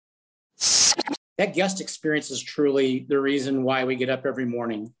that guest experience is truly the reason why we get up every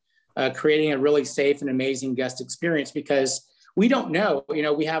morning, creating a really safe and amazing guest experience, because we don't know, we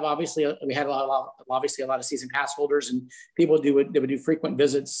have we had obviously a lot of season pass holders and people that would do frequent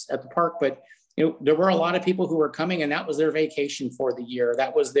visits at the park, but there were a lot of people who were coming and that was their vacation for the year.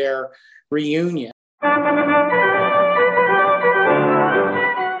 That was their reunion.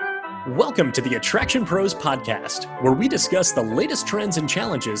 Welcome to the Attraction Pros Podcast, where we discuss the latest trends and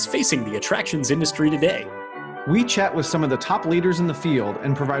challenges facing the attractions industry today. We chat with some of the top leaders in the field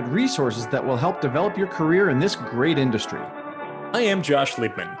and provide resources that will help develop your career in this great industry. I am Josh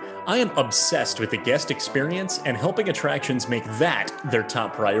Liebman. I am obsessed with the guest experience and helping attractions make that their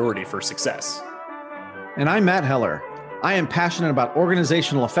top priority for success. And I'm Matt Heller. I am passionate about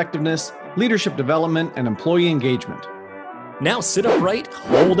organizational effectiveness, leadership development, and employee engagement. Now sit upright,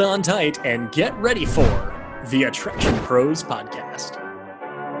 hold on tight, and get ready for the Attraction Pros Podcast.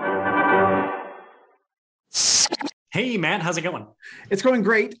 Hey, Matt, how's it going? It's going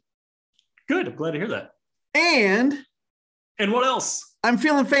great. Good. I'm glad to hear that. And what else? I'm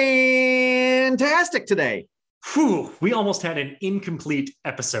feeling fantastic today. Whew, we almost had an incomplete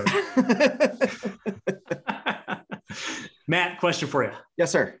episode. Matt, question for you. Yes,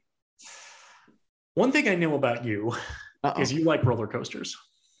 sir. One thing I know about you is you like roller coasters.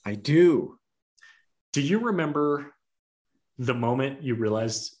 I do. Do you remember the moment you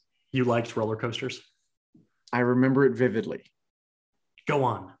realized you liked roller coasters? I remember it vividly. Go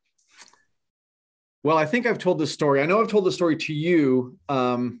on. Well, I think I've told this story. I know I've told the story to you.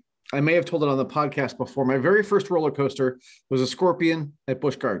 I may have told it on the podcast before. My very first roller coaster was a Scorpion at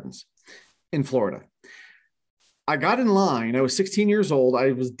Busch Gardens in Florida. I got in line. I was 16 years old.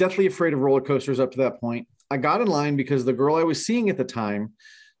 I was deathly afraid of roller coasters up to that point. I got in line because the girl I was seeing at the time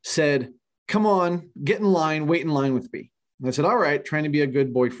said, "Come on, get in line, wait in line with me." And I said, "All right," trying to be a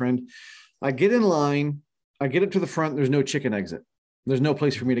good boyfriend. I get in line. I get up to the front. There's no chicken exit. There's no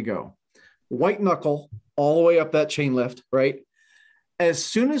place for me to go. White knuckle all the way up that chain lift, right? As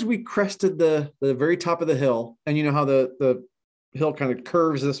soon as we crested the very top of the hill, and you know how the hill kind of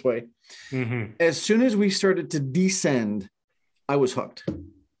curves this way, as soon as we started to descend, I was hooked.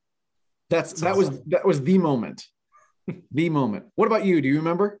 That was the moment. The moment. What about you? Do you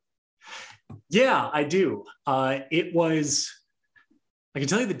remember? Yeah, I do. It was, I can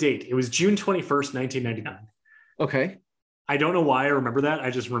tell you the date. It was June 21st, 1999. Okay. I don't know why I remember that. I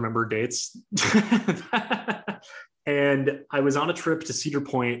just remember dates. And I was on a trip to Cedar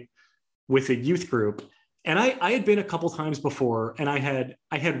Point with a youth group. And I had been a couple times before, and I had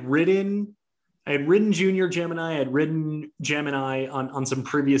ridden Junior Gemini. I had ridden Gemini on some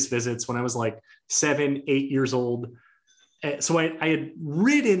previous visits when I was like 7, 8 years old. So I had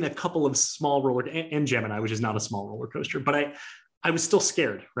ridden a couple of small roller and Gemini, which is not a small roller coaster, but I was still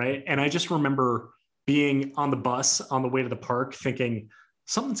scared, right? And I just remember being on the bus on the way to the park thinking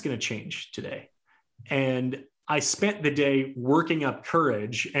something's going to change today. And I spent the day working up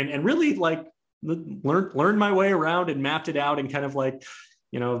courage and really like learned my way around and mapped it out and kind of like,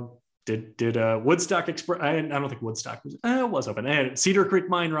 did Woodstock Express? I don't think Woodstock was open. I had Cedar Creek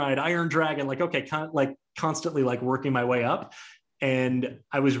Mine Ride, Iron Dragon, constantly like working my way up. And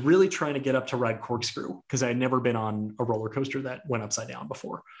I was really trying to get up to ride Corkscrew because I had never been on a roller coaster that went upside down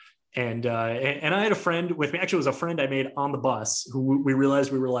before. And I had a friend with me. Actually, it was a friend I made on the bus who we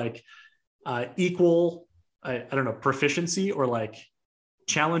realized we were like equal, I don't know, proficiency or like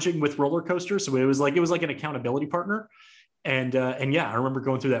challenging with roller coasters. So it was like an accountability partner. And yeah, I remember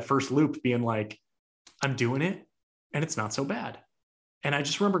going through that first loop being like, I'm doing it and it's not so bad. And I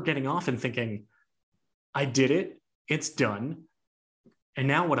just remember getting off and thinking, I did it. It's done. And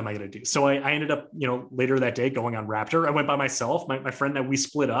now what am I going to do? So I ended up, later that day going on Raptor. I went by myself. My friend that we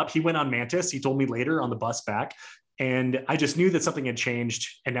split up, he went on Mantis. He told me later on the bus back. And I just knew that something had changed.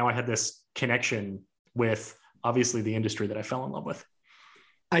 And now I had this connection with obviously the industry that I fell in love with.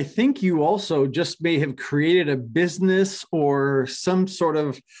 I think you also just may have created a business or some sort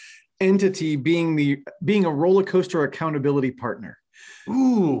of entity being a roller coaster accountability partner.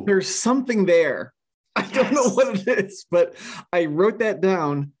 Ooh, there's something there. I don't know what it is, but I wrote that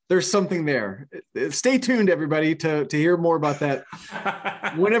down. There's something there. Stay tuned, everybody, to hear more about that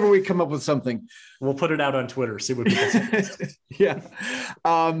whenever we come up with something. We'll put it out on Twitter, see what people say. Yeah.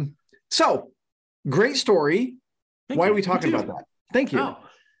 So great story. Why are we talking about that? Thank you. Oh.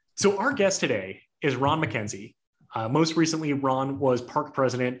 So our guest today is Ron McKenzie. Most recently, Ron was park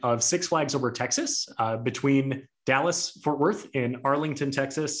president of Six Flags Over Texas between Dallas, Fort Worth, and Arlington,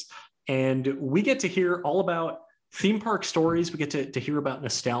 Texas. And we get to hear all about theme park stories. We get to hear about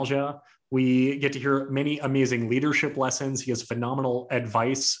nostalgia. We get to hear many amazing leadership lessons. He has phenomenal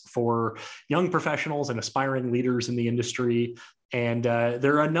advice for young professionals and aspiring leaders in the industry. And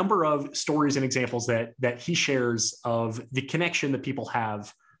there are a number of stories and examples that he shares of the connection that people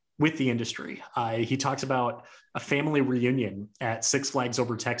have with the industry. He talks about a family reunion at Six Flags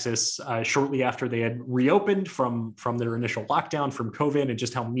Over Texas shortly after they had reopened from their initial lockdown from COVID, and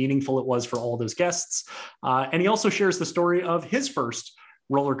just how meaningful it was for all those guests. And he also shares the story of his first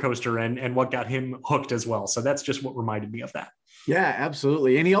roller coaster and what got him hooked as well. So that's just what reminded me of that. Yeah,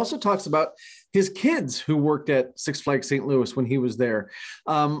 absolutely. And he also talks about his kids who worked at Six Flags St. Louis when he was there.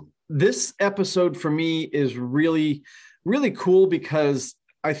 This episode for me is really, really cool because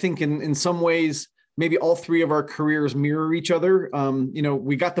I think in some ways, maybe all three of our careers mirror each other.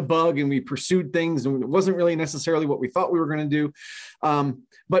 We got the bug and we pursued things, and it wasn't really necessarily what we thought we were going to do.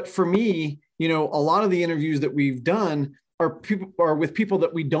 But for me, a lot of the interviews that we've done are with people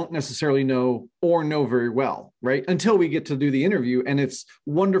that we don't necessarily know or know very well, right? Until we get to do the interview, and it's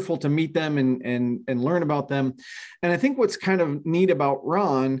wonderful to meet them and learn about them. And I think what's kind of neat about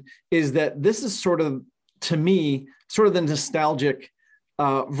Ron is that this is sort of, to me, sort of the nostalgic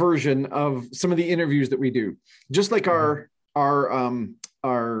version of some of the interviews that we do. Just like our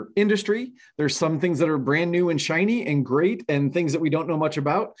industry, there's some things that are brand new and shiny and great, and things that we don't know much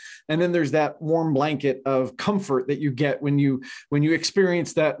about. And then there's that warm blanket of comfort that you get when you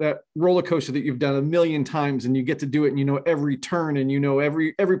experience that roller coaster that you've done a million times, and you get to do it, and you know every turn, and you know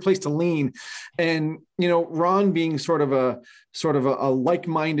every place to lean. And Ron being sort of a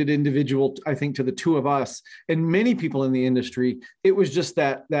like-minded individual, I think, to the two of us and many people in the industry, it was just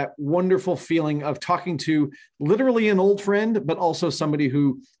that wonderful feeling of talking to literally an old friend, but also somebody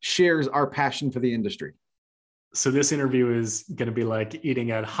who shares our passion for the industry. So this interview is going to be like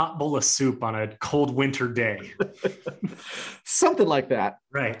eating a hot bowl of soup on a cold winter day. Something like that.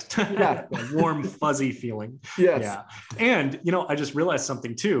 Right. Yeah. A warm, fuzzy feeling. Yes. Yeah. And, I just realized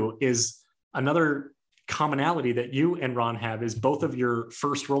something too, is another commonality that you and Ron have is both of your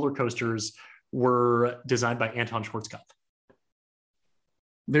first roller coasters were designed by Anton Schwarzkopf.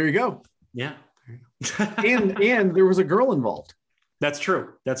 There you go. Yeah. and there was a girl involved. That's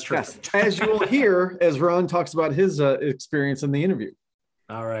true. Yes. As you will hear, as Ron talks about his experience in the interview.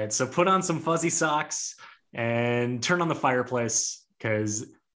 All right. So put on some fuzzy socks and turn on the fireplace, because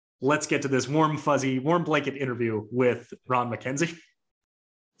let's get to this warm blanket interview with Ron Mackenzie.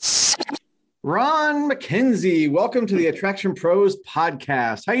 Ron Mackenzie, welcome to the Attraction Pros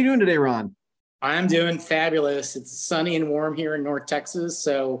podcast. How are you doing today, Ron? I'm doing fabulous. It's sunny and warm here in North Texas.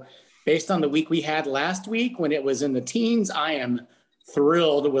 So based on the week we had last week when it was in the teens, I am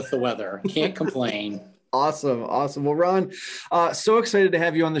thrilled with the weather. Can't complain. Awesome. Well, Ron, so excited to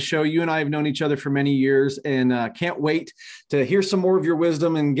have you on the show. You and I have known each other for many years, and can't wait to hear some more of your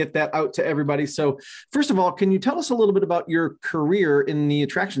wisdom and get that out to everybody. So first of all, can you tell us a little bit about your career in the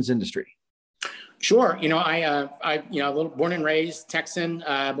attractions industry? Sure. Born and raised Texan,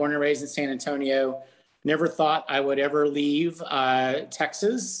 born and raised in San Antonio. Never thought I would ever leave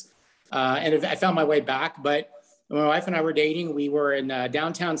Texas. And I found my way back. But when my wife and I were dating, we were in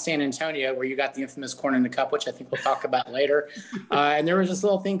downtown San Antonio, where you got the infamous Corn in the Cup, which I think we'll talk about later. And there was this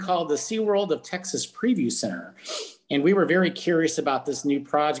little thing called the SeaWorld of Texas Preview Center. And we were very curious about this new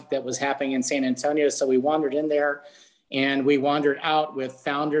project that was happening in San Antonio. So we wandered in there. And we wandered out with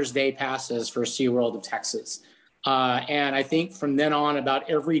Founders Day passes for SeaWorld of Texas. And I think from then on, about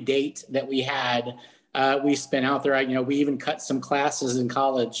every date that we had, we spent out there. We even cut some classes in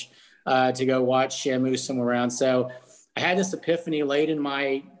college to go watch Shamu swim around. So I had this epiphany late in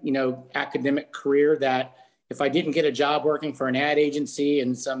my, academic career that if I didn't get a job working for an ad agency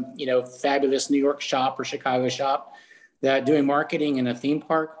in some, fabulous New York shop or Chicago shop, that doing marketing in a theme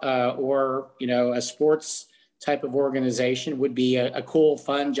park or, a sports type of organization would be a cool,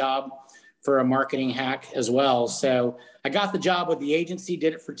 fun job for a marketing hack as well. So I got the job with the agency,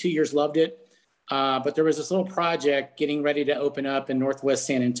 did it for 2 years, loved it. But there was this little project getting ready to open up in Northwest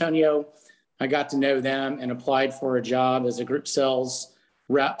San Antonio. I got to know them and applied for a job as a group sales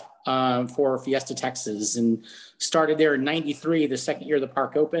rep for Fiesta Texas, and started there in '93, the second year the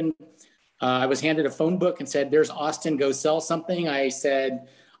park opened. I was handed a phone book and said, "There's Austin, go sell something." I said,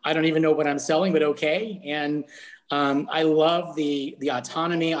 "I don't even know what I'm selling, but okay." And I love the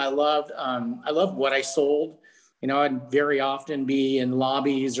autonomy. I loved what I sold. I'd very often be in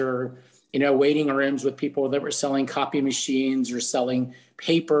lobbies or, waiting rooms with people that were selling copy machines or selling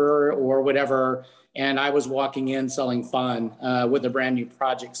paper or whatever. And I was walking in selling fun with a brand new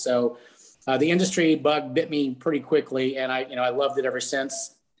project. So the industry bug bit me pretty quickly, and I loved it ever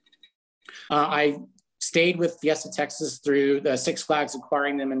since. I stayed with Fiesta Texas through the Six Flags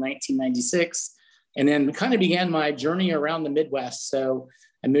acquiring them in 1996, and then kind of began my journey around the Midwest. So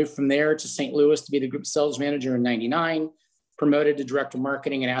I moved from there to St. Louis to be the group sales manager in 99, promoted to director of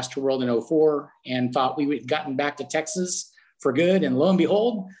marketing at Astroworld in 04, and thought we had gotten back to Texas for good. And lo and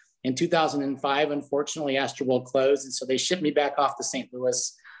behold, in 2005, unfortunately, Astroworld closed. And so they shipped me back off to St.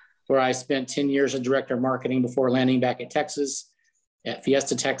 Louis, where I spent 10 years as director of marketing before landing back at Texas, at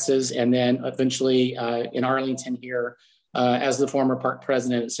Fiesta Texas, and then eventually in Arlington here as the former park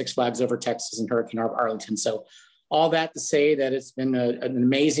president at Six Flags Over Texas and Hurricane Harbor, Arlington. So all that to say that it's been an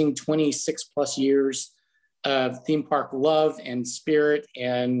amazing 26 plus years of theme park love and spirit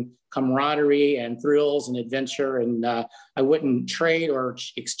and camaraderie and thrills and adventure. And I wouldn't trade or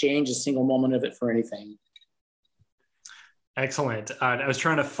exchange a single moment of it for anything. Excellent. I was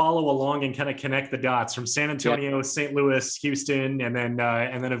trying to follow along and kind of connect the dots from San Antonio, yep, St. Louis, Houston, and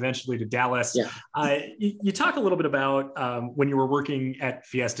then eventually to Dallas. Yeah. You talk a little bit about when you were working at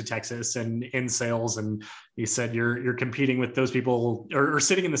Fiesta Texas and in sales, and you said you're competing with those people or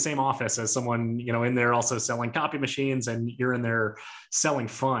sitting in the same office as someone, you know, in there also selling copy machines, and you're in there selling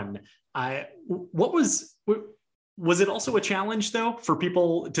fun. Was it also a challenge though for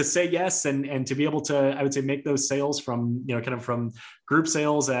people to say yes and to be able to, I would say, make those sales from, you know, kind of from group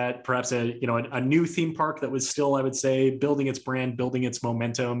sales at perhaps a new theme park that was still, I would say, building its brand, building its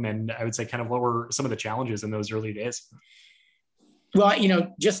momentum, and I would say kind of what were some of the challenges in those early days? Well, you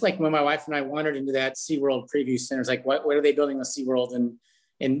know, just like when my wife and I wandered into that SeaWorld preview center, it's like, what are they building a SeaWorld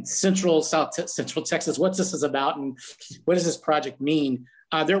in Central Texas? What's this is about, and what does this project mean?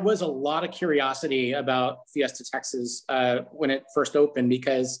 There was a lot of curiosity about Fiesta Texas when it first opened,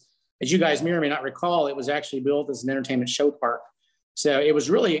 because as you guys may or may not recall, it was actually built as an entertainment show park. So it was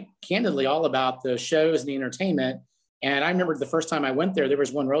really candidly all about the shows and the entertainment. And I remember the first time I went there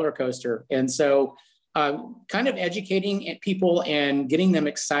was one roller coaster. And so kind of educating people and getting them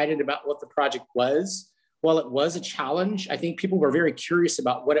excited about what the project was. While it was a challenge, I think people were very curious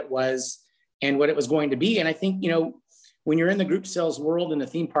about what it was and what it was going to be. And I think, you know, when you're in the group sales world in the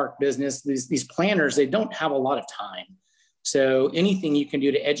theme park business, these planners, they don't have a lot of time. So anything you can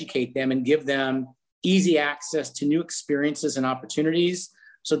do to educate them and give them easy access to new experiences and opportunities,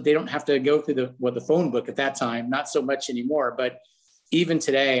 so they don't have to go through the phone book at that time, not so much anymore. But even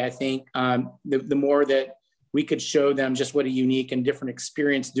today, I think the more that we could show them just what a unique and different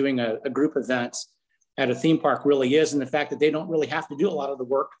experience doing a group event at a theme park really is, and the fact that they don't really have to do a lot of the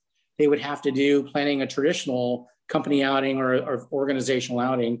work they would have to do planning a traditional company outing or organizational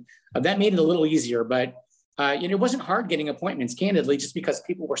outing, that made it a little easier. But it wasn't hard getting appointments, candidly, just because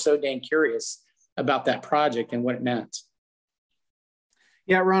people were so dang curious about that project and what it meant.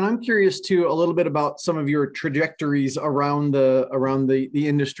 Yeah, Ron, I'm curious too a little bit about some of your trajectories around the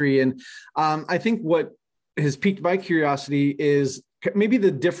industry, and I think what has piqued my curiosity is maybe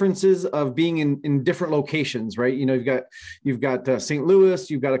the differences of being in different locations, right? You know, you've got St. Louis,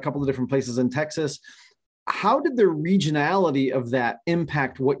 you've got a couple of different places in Texas. How did the regionality of that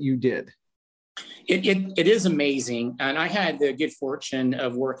impact what you did? It is amazing, and I had the good fortune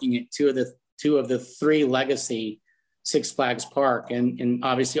of working at two of the three legacy Six Flags Park, and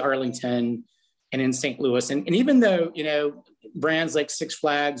obviously Arlington and in St. Louis. And even though, you know, brands like Six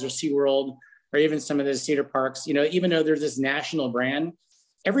Flags or SeaWorld or even some of the Cedar parks, you know, even though there's this national brand,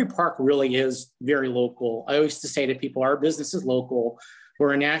 every park really is very local. I always used to say to people, our business is local.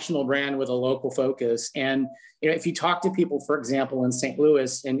 We're a national brand with a local focus. And, you know, if you talk to people, for example, in St.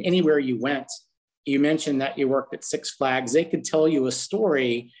 Louis and anywhere you went, you mentioned that you worked at Six Flags, they could tell you a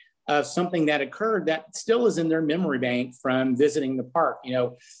story of something that occurred that still is in their memory bank from visiting the park. You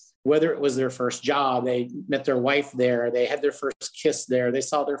know, whether it was their first job, they met their wife there, they had their first kiss there, they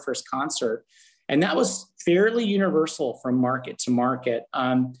saw their first concert. And that was fairly universal from market to market.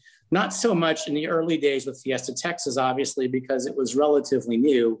 Not so much in the early days with Fiesta Texas, obviously, because it was relatively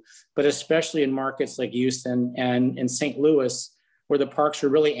new, but especially in markets like Houston and in St. Louis, where the parks were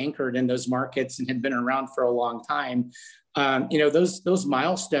really anchored in those markets and had been around for a long time. You know, those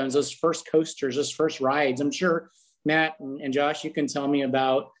milestones, those first coasters, those first rides, I'm sure Matt and Josh, you can tell me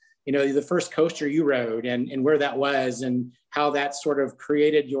about, you know, the first coaster you rode and where that was and how that sort of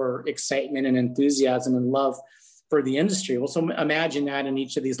created your excitement and enthusiasm and love for the industry. Well, so imagine that in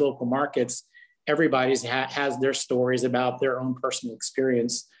each of these local markets, everybody's has their stories about their own personal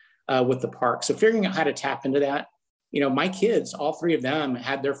experience with the park. So figuring out how to tap into that, you know, my kids, all three of them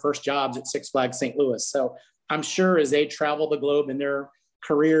had their first jobs at Six Flags St. Louis. So I'm sure as they travel the globe in their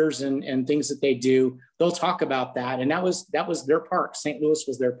careers and things that they do, they'll talk about that. And that was their park. St. Louis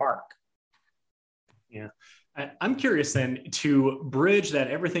was their park. Yeah. I'm curious then to bridge that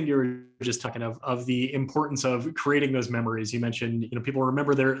everything you were just talking of the importance of creating those memories. You mentioned, people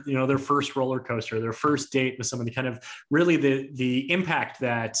remember their first roller coaster, their first date with somebody, kind of really the impact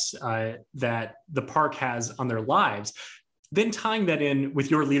that that the park has on their lives. Then tying that in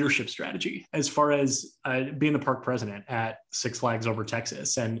with your leadership strategy as far as being the park president at Six Flags Over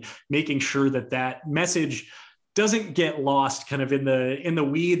Texas, and making sure that message doesn't get lost kind of in the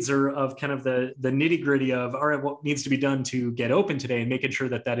weeds or of kind of the nitty gritty of, all right, what needs to be done to get open today, and making sure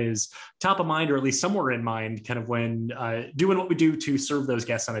that is top of mind, or at least somewhere in mind, kind of when doing what we do to serve those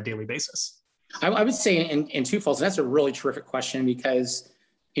guests on a daily basis. I would say in twofold, and that's a really terrific question, because,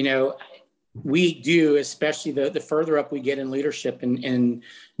 we do, especially the further up we get in leadership and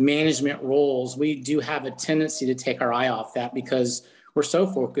management roles, we do have a tendency to take our eye off that, because we're so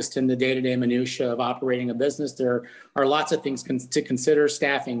focused in the day-to-day minutia of operating a business. There are lots of things to consider: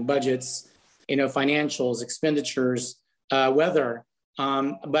 staffing, budgets, financials, expenditures, weather.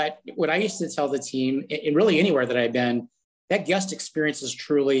 But what I used to tell the team, and really anywhere that I've been, that guest experience is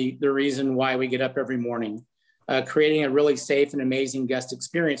truly the reason why we get up every morning, creating a really safe and amazing guest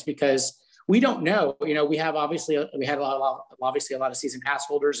experience, because we don't know, we had a lot of season pass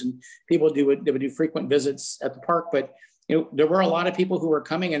holders and people that would do frequent visits at the park, but there were a lot of people who were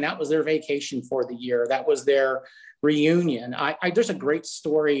coming, and that was their vacation for the year. That was their reunion. There's a great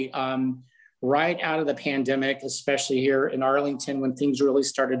story right out of the pandemic, especially here in Arlington, when things really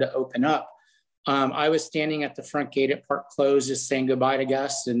started to open up. I was standing at the front gate at Park Close, just saying goodbye to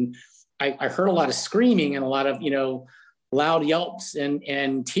guests, and I heard a lot of screaming and a lot of loud yelps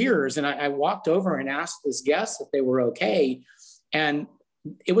and tears. And I walked over and asked this guest if they were okay, and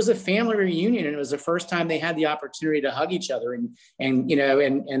it was a family reunion, and it was the first time they had the opportunity to hug each other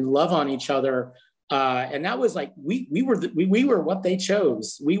and love on each other. And that was like, we were what they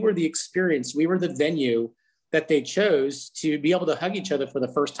chose. We were the experience. We were the venue that they chose to be able to hug each other for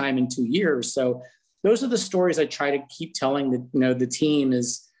the first time in 2 years. So those are the stories I try to keep telling the team,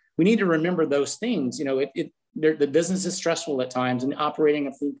 is we need to remember those things. The business is stressful at times, and operating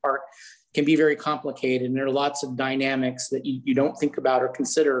a theme park can be very complicated. And there are lots of dynamics that you don't think about or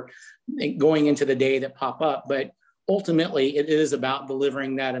consider going into the day that pop up. But ultimately, it is about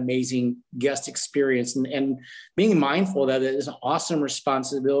delivering that amazing guest experience and being mindful that it is an awesome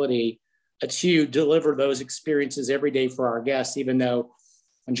responsibility to deliver those experiences every day for our guests, even though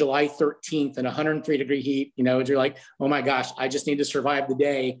on July 13th in 103-degree heat, you're like, oh my gosh, I just need to survive the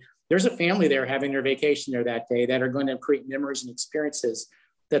day. There's a family there having their vacation there that day that are going to create memories and experiences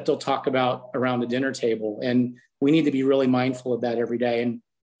that they'll talk about around the dinner table. And we need to be really mindful of that every day. And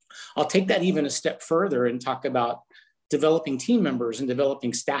I'll take that even a step further and talk about developing team members and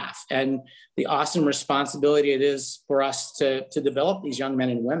developing staff, and the awesome responsibility it is for us to develop these young men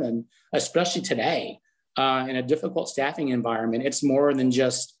and women, especially today in a difficult staffing environment. It's more than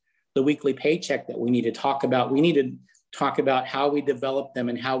just the weekly paycheck that we need to talk about. We need to talk about how we develop them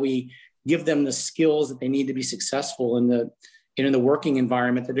and how we give them the skills that they need to be successful in the working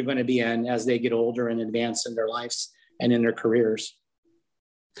environment that they're going to be in as they get older and advance in their lives and in their careers.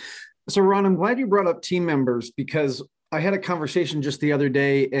 So Ron, I'm glad you brought up team members, because I had a conversation just the other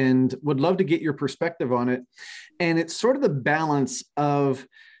day and would love to get your perspective on it. And it's sort of the balance of,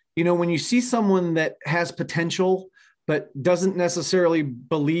 when you see someone that has potential, but doesn't necessarily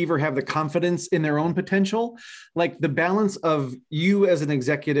believe or have the confidence in their own potential, like the balance of you as an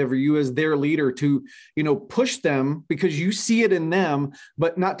executive or you as their leader to, push them because you see it in them,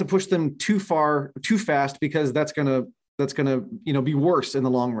 but not to push them too far, too fast, because that's going to be worse in the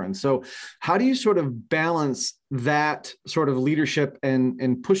long run. So how do you sort of balance that sort of leadership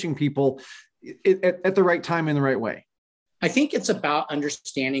and pushing people at the right time in the right way? I think it's about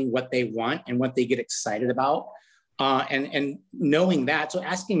understanding what they want and what they get excited about. And knowing that, so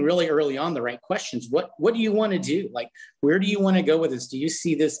asking really early on the right questions. What do you want to do? Like, where do you want to go with this? Do you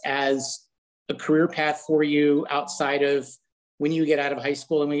see this as a career path for you outside of when you get out of high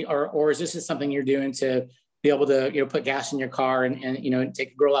school? Or is this just something you're doing to be able to, put gas in your car and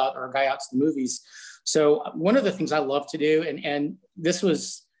take a girl out or a guy out to the movies? So one of the things I love to do, and this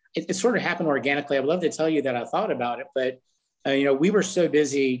was, it sort of happened organically. I would love to tell you that I thought about it, but we were so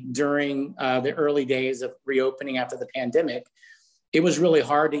busy during the early days of reopening after the pandemic. It was really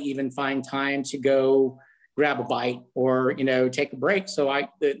hard to even find time to go grab a bite or, take a break. So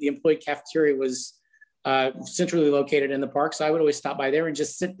the employee cafeteria was centrally located in the park. So I would always stop by there and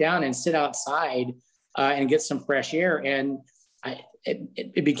just sit down and sit outside and get some fresh air. And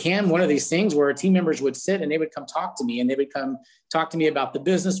it became one of these things where team members would sit and they would come talk to me, and they would come talk to me about the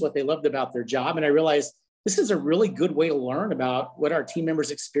business, what they loved about their job. And I realized this is a really good way to learn about what our team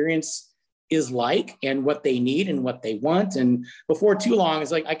members experience is like and what they need and what they want. And before too long,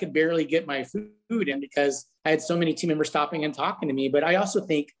 it's like I could barely get my food in because I had so many team members stopping and talking to me. But I also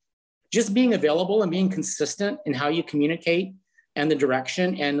think just being available and being consistent in how you communicate and the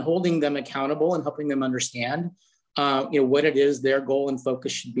direction and holding them accountable and helping them understand what it is their goal and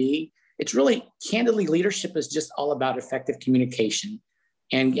focus should be. It's really, candidly, leadership is just all about effective communication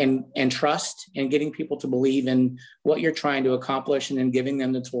and trust and getting people to believe in what you're trying to accomplish and then giving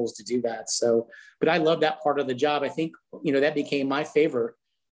them the tools to do that. So, but I love that part of the job. I think, that became my favorite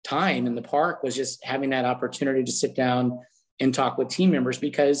time in the park, was just having that opportunity to sit down and talk with team members,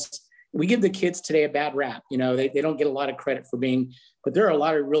 because we give the kids today a bad rap. They don't get a lot of credit for being, but there are a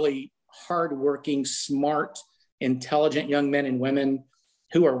lot of really hardworking, smart, intelligent young men and women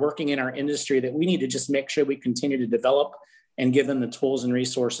who are working in our industry that we need to just make sure we continue to develop and give them the tools and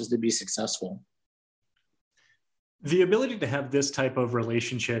resources to be successful. The ability to have this type of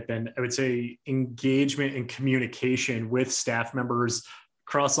relationship and, I would say, engagement and communication with staff members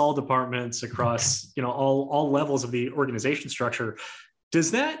across all departments, across all levels of the organization structure,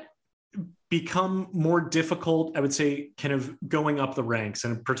 does that become more difficult, I would say, kind of going up the ranks,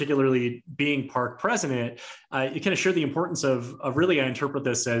 and particularly being park president? You kind of share the importance of really, I interpret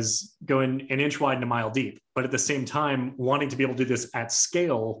this as going an inch wide and a mile deep, but at the same time, wanting to be able to do this at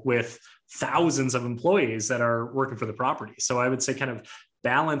scale with thousands of employees that are working for the property. So I would say kind of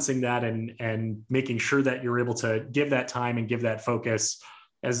balancing that and making sure that you're able to give that time and give that focus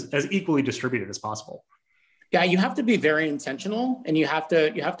as equally distributed as possible. Yeah, you have to be very intentional, and you have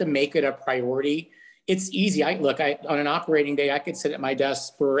to make it a priority. It's easy. On an operating day, I could sit at my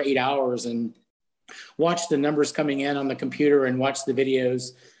desk for 8 hours and watch the numbers coming in on the computer and watch the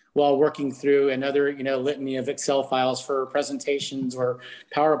videos while working through another, litany of Excel files for presentations or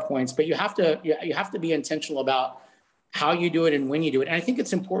PowerPoints. But you have to be intentional about how you do it and when you do it. And I think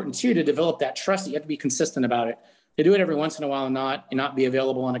it's important too to develop that trust. You have to be consistent about it. To do it every once in a while and not be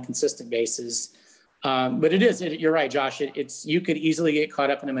available on a consistent basis. But you're right, Josh. You could easily get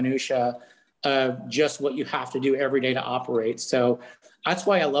caught up in the minutia of just what you have to do every day to operate. So that's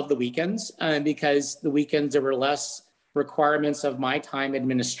why I love the weekends, because the weekends, there were less requirements of my time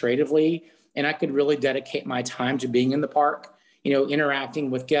administratively, and I could really dedicate my time to being in the park, interacting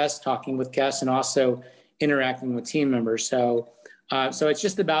with guests, talking with guests, and also interacting with team members. So it's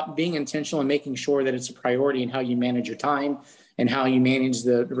just about being intentional and making sure that it's a priority in how you manage your time and how you manage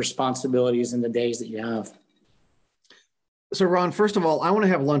the responsibilities and the days that you have. So Ron, first of all, I want to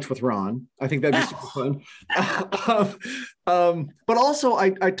have lunch with Ron. I think that'd be super fun. But also,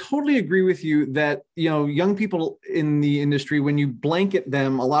 I totally agree with you that, young people in the industry, when you blanket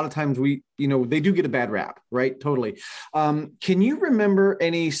them, a lot of times they do get a bad rap, right? Totally. Can you remember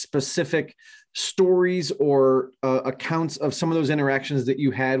any specific stories or accounts of some of those interactions that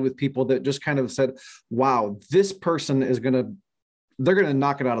you had with people that just kind of said, wow, this person they're going to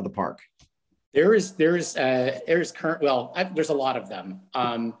knock it out of the park? There's a lot of them,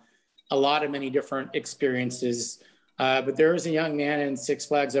 many different experiences. But there is a young man in Six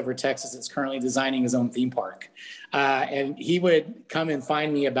Flags Over Texas that's currently designing his own theme park. And he would come and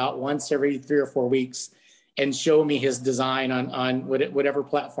find me about once every 3 or 4 weeks and show me his design on whatever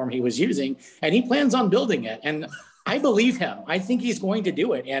platform he was using. And he plans on building it. And I believe him. I think he's going to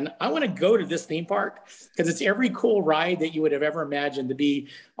do it. And I want to go to this theme park because it's every cool ride that you would have ever imagined to be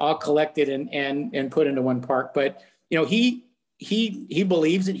all collected and put into one park. But, he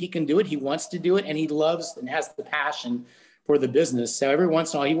believes that he can do it. He wants to do it, and he loves and has the passion for the business. So every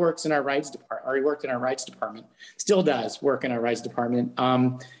once in a while, he works in our rides department, or he worked in our rides department, still does work in our rides department.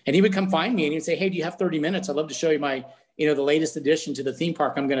 And he would come find me and he'd say, hey, do you have 30 minutes? I'd love to show you my, the latest addition to the theme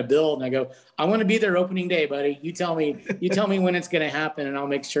park I'm going to build. And I go, I want to be there opening day, buddy. You tell me when it's going to happen, and I'll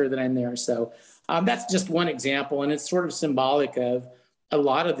make sure that I'm there. So that's just one example. And it's sort of symbolic of a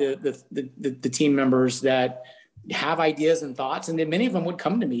lot of the team members that have ideas and thoughts. And then many of them would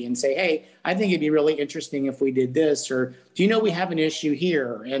come to me and say, hey, I think it'd be really interesting if we did this, or do you know we have an issue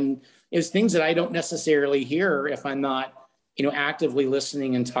here? And it's things that I don't necessarily hear if I'm not, actively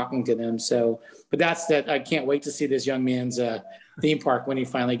listening and talking to them. So, but that's that. I can't wait to see this young man's theme park when he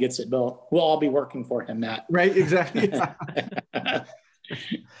finally gets it built. We'll all be working for him, Matt. Right, exactly.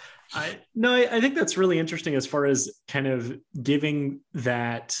 I think that's really interesting as far as kind of giving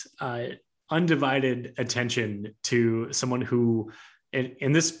that undivided attention to someone who,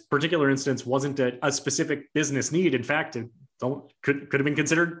 in this particular instance, wasn't a specific business need. In fact, it could have been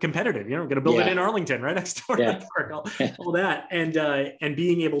considered competitive. Going to build it in Arlington, right next door to the park, all that, and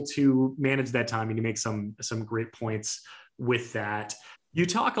being able to manage that time and to make some great points with that. You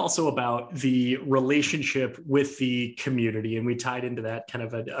talk also about the relationship with the community, and we tied into that kind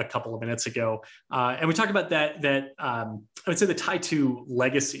of a couple of minutes ago. And we talk about that I would say the tie to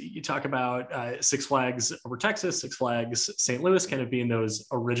legacy. You talk about Six Flags Over Texas, Six Flags St. Louis, kind of being those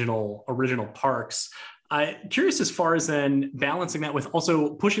original parks. Curious as far as then balancing that with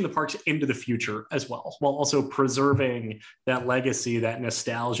also pushing the parks into the future as well, while also preserving that legacy, that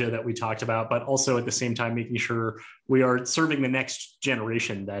nostalgia that we talked about, but also at the same time making sure we are serving the next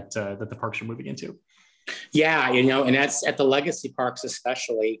generation that the parks are moving into. Yeah, and that's at the legacy parks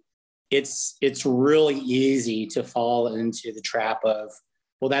especially. It's really easy to fall into the trap of,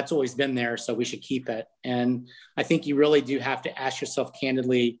 well, that's always been there, so we should keep it. And I think you really do have to ask yourself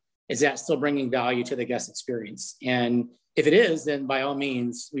candidly, is that still bringing value to the guest experience? And if it is, then by all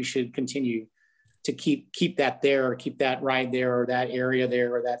means, we should continue to keep that there, or keep that ride there, or that area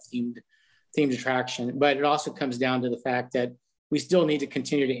there, or that themed attraction. But it also comes down to the fact that we still need to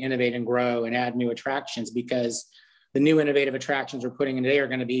continue to innovate and grow and add new attractions, because the new innovative attractions we're putting in today are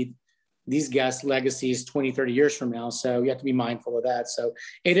going to be these guest legacies 20, 30 years from now. So you have to be mindful of that. So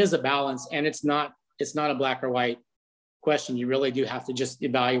it is a balance, and it's not a black or white question. You really do have to just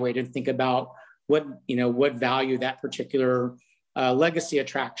evaluate and think about what value that particular legacy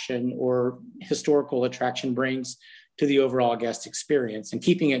attraction or historical attraction brings to the overall guest experience. And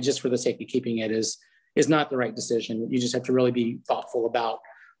keeping it just for the sake of keeping it is not the right decision. You just have to really be thoughtful about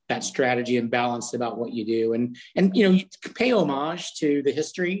that strategy and balanced about what you do. And you pay homage to the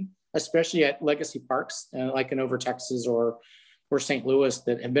history, especially at legacy parks like in Over Texas or St. Louis,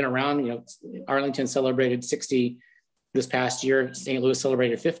 that have been around. Arlington celebrated 60 this past year. St. Louis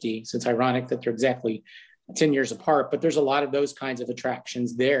celebrated 50. So it's ironic that they're exactly 10 years apart, but there's a lot of those kinds of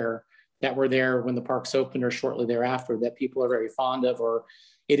attractions there that were there when the parks opened or shortly thereafter that people are very fond of, or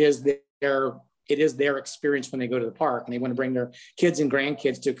it is their experience when they go to the park, and they want to bring their kids and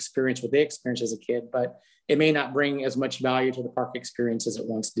grandkids to experience what they experienced as a kid, but it may not bring as much value to the park experience as it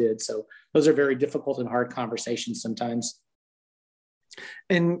once did. So those are very difficult and hard conversations sometimes.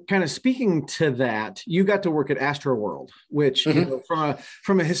 And kind of speaking to that, you got to work at Astroworld, which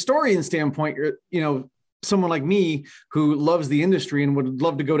from a historian standpoint, you're someone like me who loves the industry and would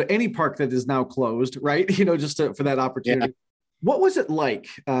love to go to any park that is now closed, right? For that opportunity. Yeah. What was it like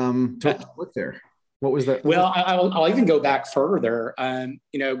to work there? What was that? Well, I'll even go back further.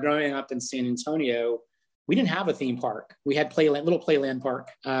 Growing up in San Antonio, we didn't have a theme park. We had little Playland Park.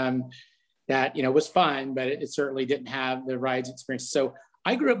 That was fun, but it certainly didn't have the rides experience. So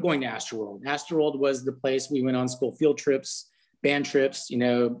I grew up going to Astroworld. Astroworld was the place we went on school field trips, band trips,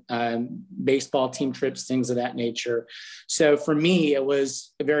 baseball team trips, things of that nature. So for me, it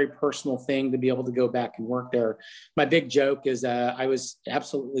was a very personal thing to be able to go back and work there. My big joke is I was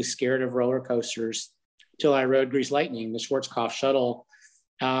absolutely scared of roller coasters till I rode Grease Lightning, the Schwarzkopf shuttle.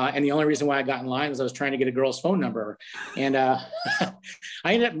 And the only reason why I got in line was I was trying to get a girl's phone number. And I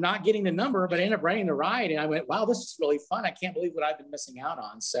ended up not getting the number, but I ended up riding the ride. And I went, wow, this is really fun. I can't believe what I've been missing out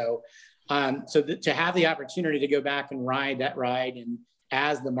on. So to have the opportunity to go back and ride that ride, and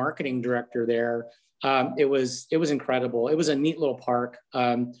as the marketing director there, it was incredible. It was a neat little park.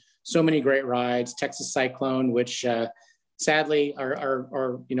 So many great rides. Texas Cyclone, which sadly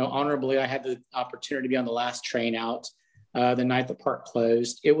or honorably, I had the opportunity to be on the last train out the night the park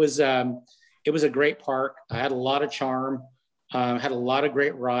closed. It was a great park. I had a lot of charm, had a lot of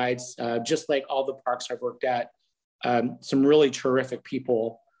great rides, just like all the parks I've worked at. Some really terrific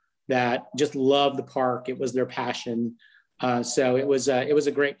people that just loved the park. It was their passion. So it was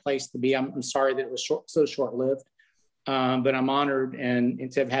a great place to be. I'm sorry that it was so short-lived, but I'm honored and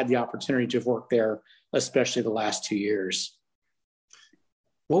to have had the opportunity to have worked there, especially the last 2 years.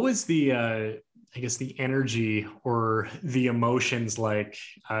 What was the energy or the emotions like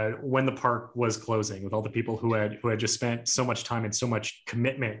when the park was closing, with all the people who had just spent so much time and so much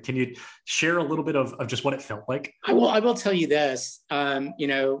commitment? Can you share a little bit of just what it felt like? I will tell you this. I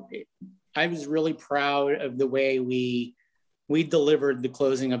was really proud of the way we delivered the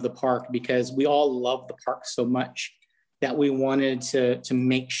closing of the park, because we all love the park so much that we wanted to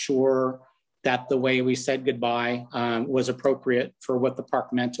make sure that the way we said goodbye was appropriate for what the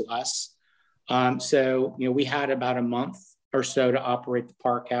park meant to us. So we had about a month or so to operate the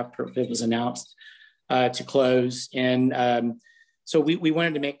park after it was announced to close. And so we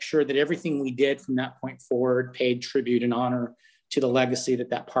wanted to make sure that everything we did from that point forward paid tribute and honor to the legacy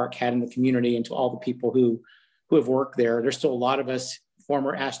that park had in the community, and to all the people who have worked there. There's still a lot of us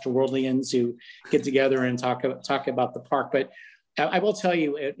former Astroworldians who get together and talk about the park. But I will tell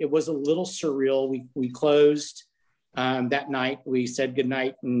you, it was a little surreal. We closed That night we said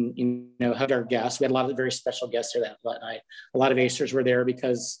goodnight and, hugged our guests. We had a lot of very special guests there that night. A lot of Acers were there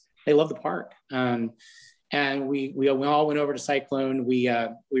because they love the park. And we all went over to Cyclone. We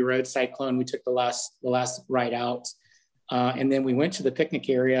rode Cyclone. We took the last ride out. And then we went to the picnic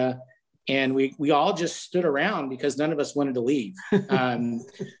area, and we all just stood around because none of us wanted to leave. And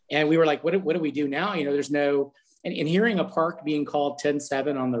we were like, what do we do now? There's no, and hearing a park being called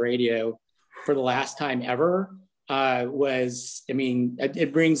 10-7 on the radio for the last time ever makes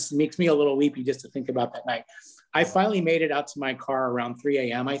me a little weepy just to think about that night. I finally made it out to my car around 3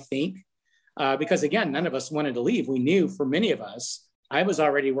 a.m., I think, because again, none of us wanted to leave. We knew for many of us, I was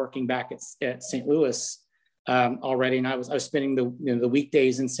already working back at St. Louis already, and I was spending the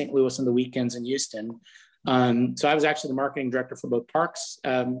weekdays in St. Louis and the weekends in Houston. So I was actually the marketing director for both parks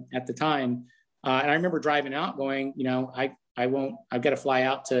at the time, and I remember driving out, going, I've got to fly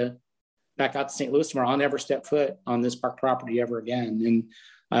back out to St. Louis tomorrow. I'll never step foot on this park property ever again.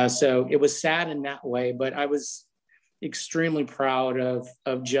 And so it was sad in that way, but I was extremely proud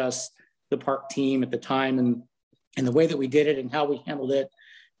of just the park team at the time and the way that we did it and how we handled it.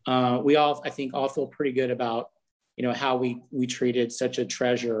 We all, I think, feel pretty good about, how we treated such a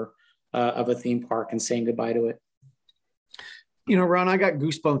treasure of a theme park and saying goodbye to it. Ron, I got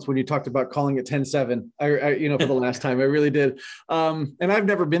goosebumps when you talked about calling it 10-7, for the last time. I really did. And I've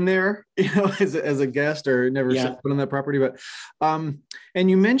never been there, as a guest or never set foot on that property. But, and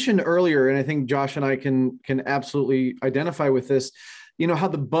you mentioned earlier, and I think Josh and I can absolutely identify with this, how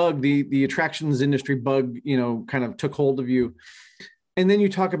the attractions industry bug, kind of took hold of you. And then you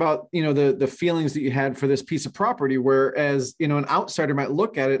talk about, the feelings that you had for this piece of property, whereas, an outsider might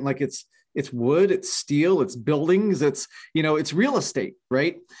look at it and like it's wood, it's steel, it's buildings, it's real estate,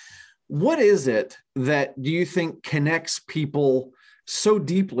 right? What is it that do you think connects people so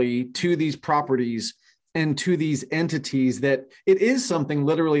deeply to these properties and to these entities that it is something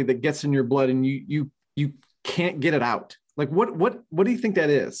literally that gets in your blood and you can't get it out? Like what do you think that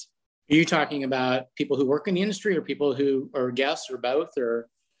is? Are you talking about people who work in the industry or people who are guests or both, or?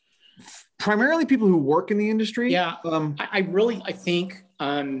 Primarily people who work in the industry. Yeah, I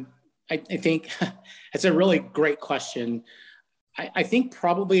think it's a really great question. I think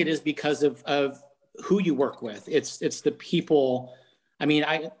probably it is because of who you work with. It's the people. I mean,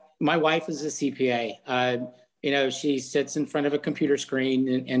 my wife is a CPA. She sits in front of a computer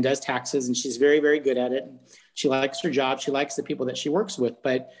screen and does taxes, and she's very, very good at it. She likes her job. She likes the people that she works with,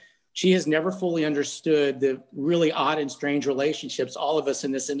 but she has never fully understood the really odd and strange relationships all of us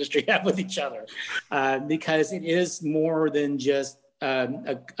in this industry have with each other, because it is more than just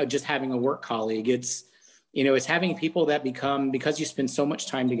having a work colleague. It's having people that become, because you spend so much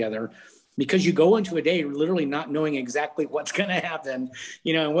time together, because you go into a day literally not knowing exactly what's going to happen,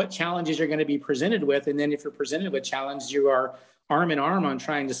 and what challenges you're going to be presented with. And then if you're presented with challenges, you are arm in arm on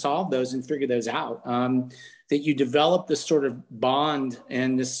trying to solve those and figure those out. That you develop this sort of bond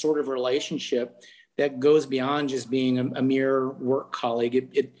and this sort of relationship that goes beyond just being a mere work colleague.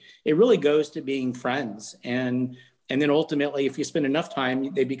 It really goes to being friends. And then ultimately, if you spend enough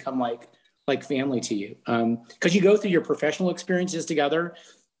time, they become like family to you. Because you go through your professional experiences together.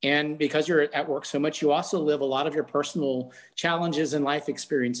 And because you're at work so much, you also live a lot of your personal challenges and life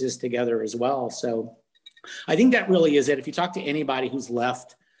experiences together as well. So I think that really is it. If you talk to anybody who's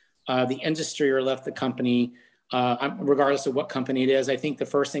left the industry or left the company, regardless of what company it is, I think the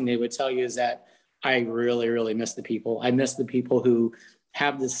first thing they would tell you is that I really, really miss the people. I miss the people who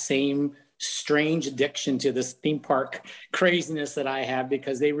have the same strange addiction to this theme park craziness that I have,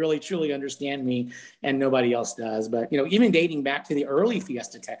 because they really, truly understand me and nobody else does. But, even dating back to the early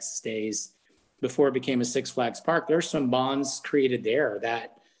Fiesta Texas days, before it became a Six Flags park, there's some bonds created there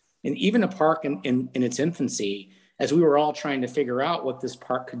that, and even a park in its infancy, as we were all trying to figure out what this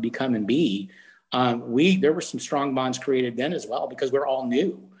park could become and be, there were some strong bonds created then as well, because we're all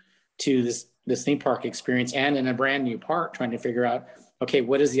new to this theme park experience and in a brand new park trying to figure out, okay,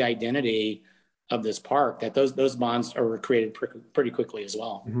 what is the identity of this park? That those bonds are created pretty quickly as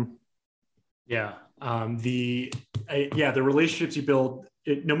well. Mm-hmm. Yeah. The relationships you build,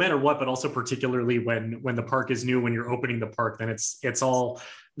 no matter what, but also particularly when the park is new, when you're opening the park, then it's all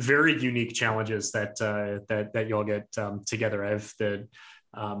very unique challenges that you all get together.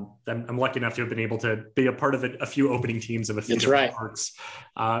 I'm lucky enough to have been able to be a part of a few opening teams of a few different parks,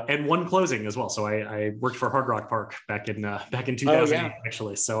 and one closing as well. So I worked for Hard Rock Park back in 2008,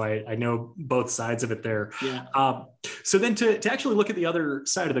 actually. So I know both sides of it there. Yeah. So then to actually look at the other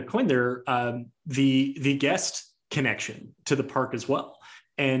side of the coin there, the guest connection to the park as well.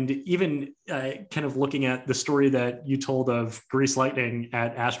 And even kind of looking at the story that you told of Grease Lightning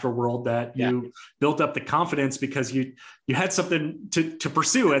at Astroworld, that you built up the confidence because you had something to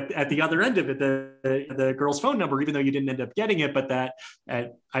pursue at the other end of it, the girl's phone number, even though you didn't end up getting it. But that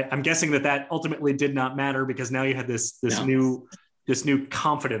I'm guessing that ultimately did not matter, because now you had this new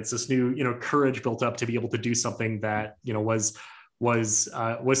confidence, this new courage built up to be able to do something that was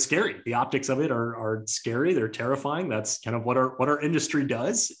scary. The optics of it are scary. They're terrifying. That's kind of what our industry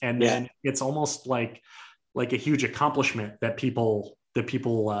does. And then it's almost like a huge accomplishment that people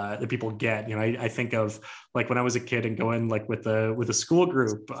get. I think of like when I was a kid and going like with a school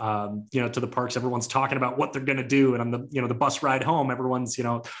group, to the parks, everyone's talking about what they're going to do. And on the bus ride home, everyone's,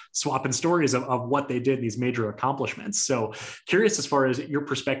 swapping stories of what they did, these major accomplishments. So curious as far as your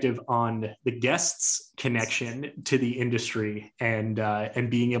perspective on the guests' connection to the industry and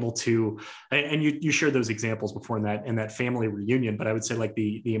being able to, and you shared those examples before in that family reunion, but I would say like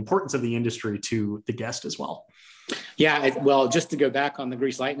the importance of the industry to the guest as well. Yeah, well, just to go back on the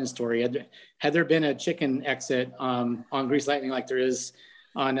Grease Lightning story, had there been a chicken exit on Grease Lightning like there is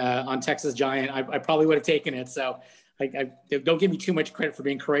on Texas Giant, I probably would have taken it. So I don't give me too much credit for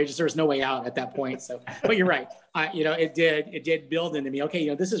being courageous. There was no way out at that point. So, but you're right. It did build into me.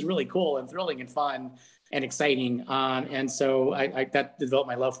 Okay, this is really cool and thrilling and fun and exciting. And so I that developed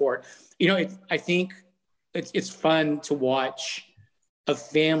my love for it. I think it's fun to watch a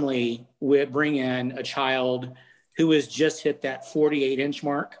family bring in a child who has just hit that 48-inch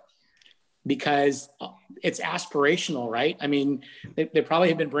mark, because it's aspirational, right? I mean, they probably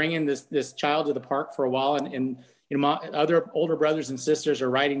have been bringing this child to the park for a while, and my other older brothers and sisters are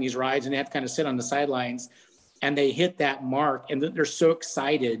riding these rides, and they have to kind of sit on the sidelines, and they hit that mark, and they're so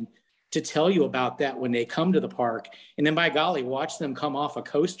excited to tell you about that when they come to the park. And then by golly, watch them come off a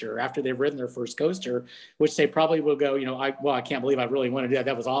coaster after they've ridden their first coaster, which they probably will go, I can't believe I really want to do that.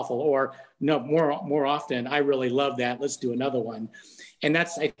 That was awful. Or no, more often, I really love that. Let's do another one. And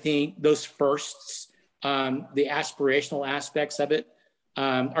that's, I think, those firsts, the aspirational aspects of it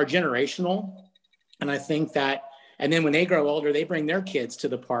are generational. And I think that, and then when they grow older, they bring their kids to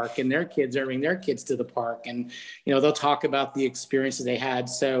the park, and their kids are bringing their kids to the park. And, they'll talk about the experiences they had.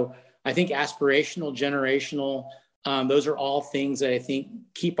 So I think aspirational, generational, those are all things that I think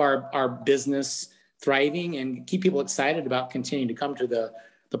keep our business thriving and keep people excited about continuing to come to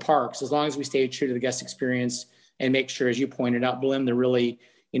the parks, as long as we stay true to the guest experience and make sure, as you pointed out, blend the really,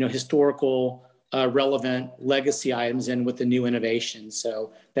 historical, relevant legacy items in with the new innovation.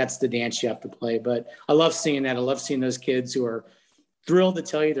 So that's the dance you have to play. But I love seeing that. I love seeing those kids who are thrilled to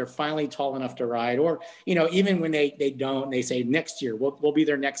tell you they're finally tall enough to ride, or, even when they don't, they say next year, we'll be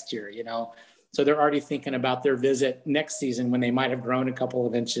there next year, so they're already thinking about their visit next season when they might have grown a couple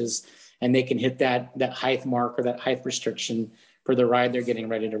of inches and they can hit that height mark or that height restriction for the ride they're getting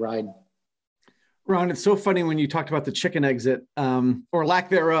ready to ride. Ron, it's so funny when you talked about the chicken exit or lack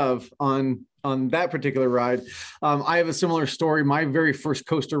thereof on that particular ride. I have a similar story. My very first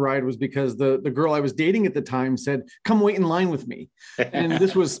coaster ride was because the girl I was dating at the time said, "Come wait in line with me." And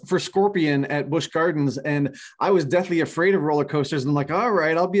this was for Scorpion at Busch Gardens. And I was deathly afraid of roller coasters. And I'm like, all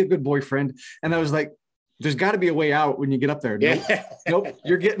right, I'll be a good boyfriend. And I was like, there's got to be a way out when you get up there. Nope,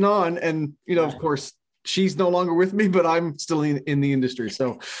 you're getting on. And, of course, she's no longer with me, but I'm still in the industry.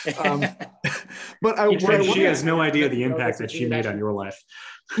 So, but she has no idea the impact that she made on your life.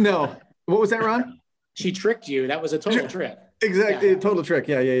 No. What was that, Ron? She tricked you. That was a total trick. Exactly. Yeah. A total trick.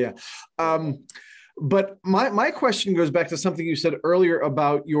 Yeah. But my question goes back to something you said earlier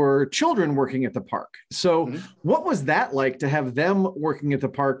about your children working at the park. So what was that like to have them working at the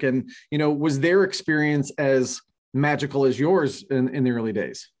park? And, was their experience as magical as yours in the early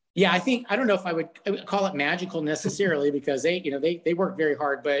days? Yeah, I don't know if I would call it magical necessarily, because they work very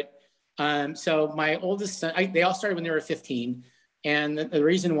hard. But so my oldest son, they all started when they were 15. And the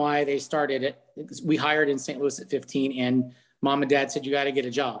reason why they started it, we hired in St. Louis at 15, and mom and dad said, you got to get a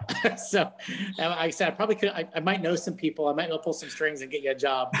job. So I said, I probably could, I might know some people. I might know pull some strings and get you a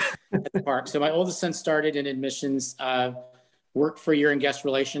job at the park. So my oldest son started in admissions, worked for a year in guest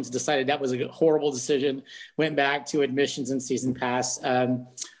relations, decided that was a horrible decision, went back to admissions and season pass.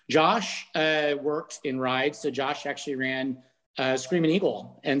 Josh worked in rides. So Josh actually ran Screaming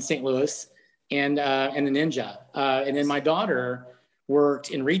Eagle in St. Louis and the Ninja. And then my daughter worked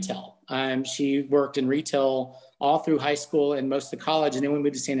in retail. She worked in retail all through high school and most of college. And then when we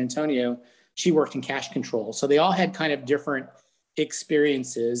moved to San Antonio, she worked in cash control. So they all had kind of different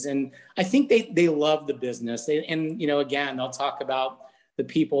experiences. And I think they love the business. And again, they'll talk about the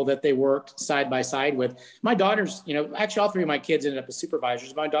people that they worked side by side with. My daughters, actually all three of my kids ended up as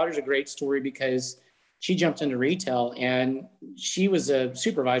supervisors. My daughter's a great story because she jumped into retail, and she was a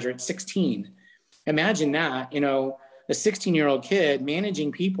supervisor at 16. Imagine that, a 16-year-old kid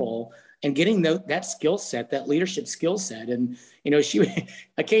managing people and getting that skill set, that leadership skill set. And, she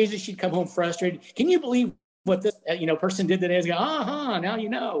occasionally she'd come home frustrated. Can you believe what this, person did today? Now you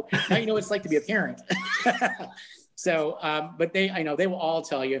know what it's like to be a parent. So, but I know they will all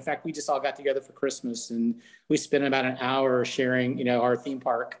tell you. In fact, we just all got together for Christmas, and we spent about an hour sharing, our theme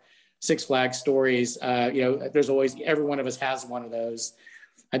park, Six Flags stories. There's always, every one of us has one of those.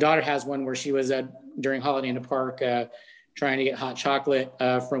 My daughter has one where she was during Holiday in the Park trying to get hot chocolate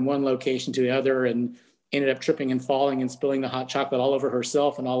from one location to the other, and ended up tripping and falling and spilling the hot chocolate all over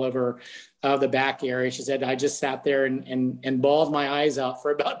herself and all over the back area. She said, I just sat there and bawled my eyes out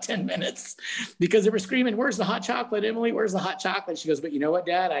for about 10 minutes because they were screaming, "Where's the hot chocolate, Emily? Where's the hot chocolate?" She goes, "But you know what,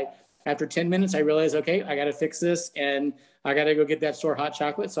 Dad? After 10 minutes, I realized, okay, I got to fix this, and I got to go get that store hot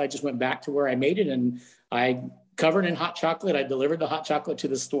chocolate." So I just went back to where I made it, and I covered in hot chocolate. I delivered the hot chocolate to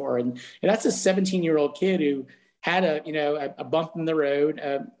the store. And that's a 17-year-old kid who had a bump in the road,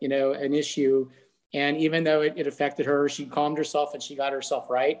 an issue. And even though it affected her, she calmed herself and she got herself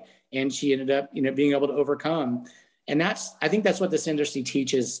right. And she ended up, being able to overcome. And I think that's what this industry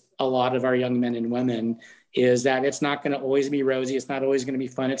teaches a lot of our young men and women, is that it's not going to always be rosy. It's not always going to be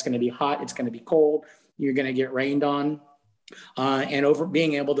fun. It's going to be hot. It's going to be cold. You're going to get rained on. And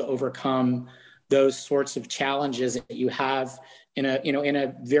being able to overcome those sorts of challenges that you have in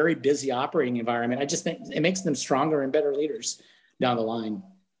a very busy operating environment, I just think it makes them stronger and better leaders down the line.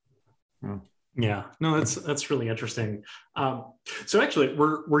 Yeah, no, that's really interesting. So actually,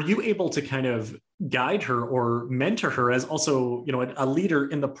 were you able to kind of guide her or mentor her as also, a leader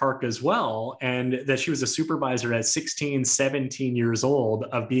in the park as well, and that she was a supervisor at 16, 17 years old,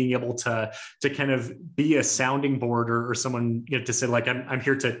 of being able to kind of be a sounding board or someone, to say, like, I'm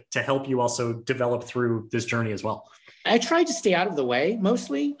here to help you also develop through this journey as well? I tried to stay out of the way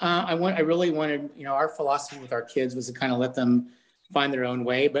mostly. I really wanted, our philosophy with our kids was to kind of let them find their own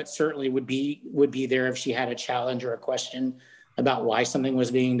way, but certainly would be there if she had a challenge or a question about why something was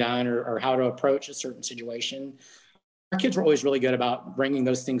being done or how to approach a certain situation. Our kids were always really good about bringing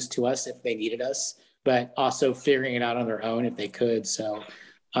those things to us if they needed us, but also figuring it out on their own if they could. So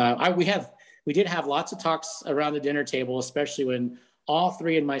we did have lots of talks around the dinner table, especially when all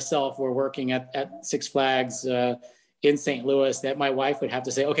three and myself were working at Six Flags in St. Louis, that my wife would have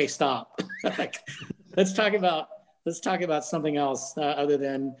to say, "Okay, stop. Like, let's talk about something else other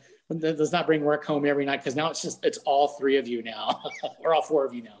than, let's not bring work home every night," because now it's all three of you now, or all four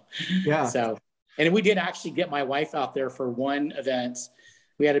of you now. Yeah. So, and we did actually get my wife out there for one event.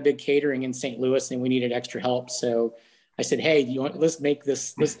 We had a big catering in St. Louis and we needed extra help. So I said, "Hey,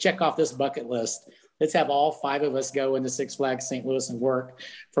 let's check off this bucket list. Let's have all five of us go into Six Flags St. Louis and work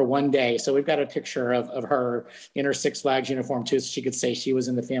for one day." So we've got a picture of her in her Six Flags uniform too, so she could say she was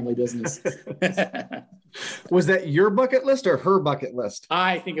in the family business. Was that your bucket list or her bucket list?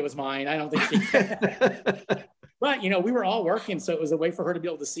 I think it was mine. I don't think she. But, we were all working, so it was a way for her to be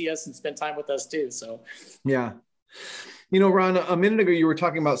able to see us and spend time with us too. So, yeah. Ron, a minute ago, you were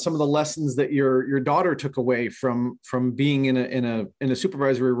talking about some of the lessons that your daughter took away from being in a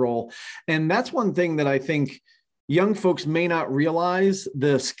supervisory role. And that's one thing that I think young folks may not realize,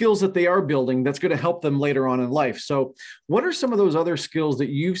 the skills that they are building that's going to help them later on in life. So what are some of those other skills that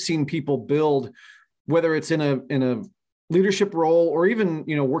you've seen people build, whether it's in a leadership role or even,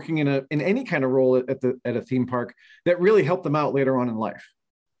 working in any kind of role at a theme park, that really help them out later on in life?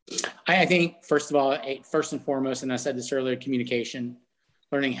 I think, first and foremost, and I said this earlier, communication,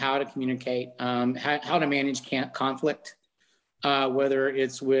 learning how to communicate, how to manage conflict, whether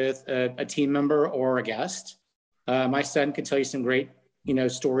it's with a team member or a guest. My son could tell you some great,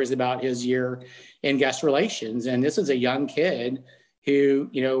 stories about his year in guest relations. And this is a young kid who,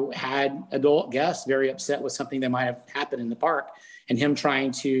 had adult guests very upset with something that might have happened in the park, and him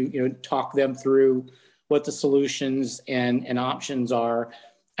trying to, talk them through what the solutions and options are.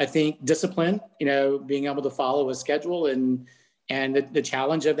 I think discipline, being able to follow a schedule and the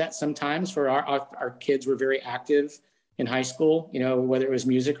challenge of that sometimes for our kids were very active in high school, whether it was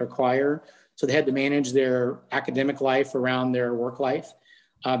music or choir. So they had to manage their academic life around their work life.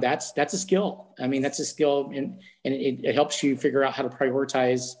 That's a skill. I mean, that's a skill, and it helps you figure out how to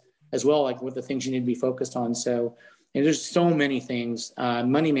prioritize as well, like what the things you need to be focused on. So, and there's so many things.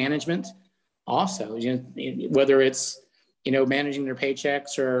 Money management also, whether it's, managing their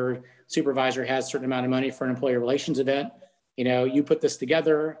paychecks, or supervisor has a certain amount of money for an employee relations event, you put this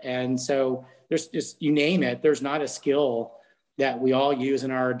together. And so there's just, you name it, there's not a skill that we all use in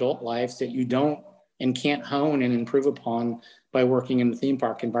our adult lives that you don't and can't hone and improve upon by working in the theme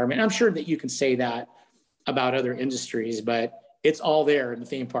park environment. And I'm sure that you can say that about other industries, but it's all there in the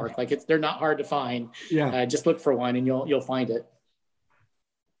theme park. Like they're not hard to find. Yeah. Just look for one and you'll find it.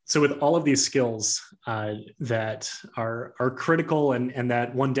 So with all of these skills that are critical and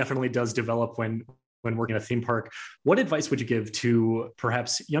that one definitely does develop when working at a theme park, what advice would you give to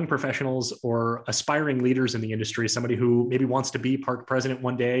perhaps young professionals or aspiring leaders in the industry, somebody who maybe wants to be park president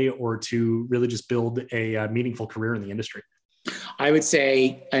one day or to really just build a meaningful career in the industry? I would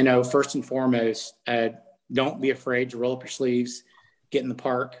say, first and foremost, don't be afraid to roll up your sleeves, get in the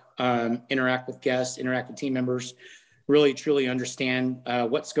park, interact with guests, interact with team members, really truly understand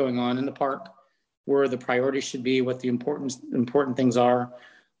what's going on in the park, where the priorities should be, what the important things are.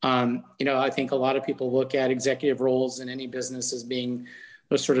 I think a lot of people look at executive roles in any business as being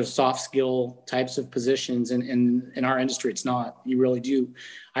those sort of soft skill types of positions. And in our industry, it's not. You really do,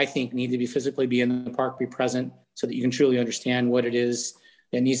 I think, need to physically be in the park, be present, so that you can truly understand what it is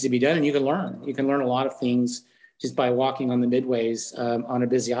that needs to be done. And you can learn. You can learn a lot of things just by walking on the midways on a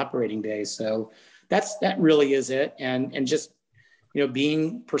busy operating day. So that really is it. And just,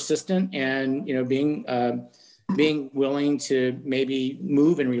 being persistent and, being willing to maybe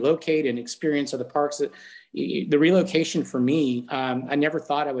move and relocate and experience other parks. The relocation for me, I never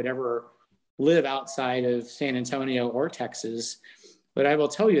thought I would ever live outside of San Antonio or Texas. But I will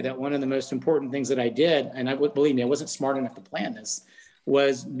tell you that one of the most important things that I did, and believe me, I wasn't smart enough to plan this,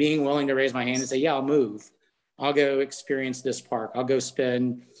 was being willing to raise my hand and say, yeah, I'll move. I'll go experience this park. I'll go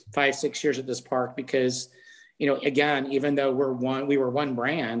spend 5-6 years at this park because, again, even though we were one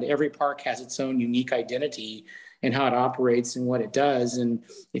brand, every park has its own unique identity and how it operates and what it does. And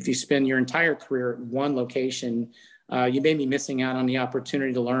if you spend your entire career at one location, you may be missing out on the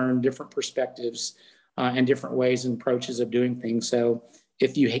opportunity to learn different perspectives and different ways and approaches of doing things. So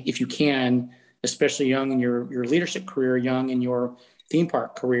if you can, especially young in your leadership career, young in your theme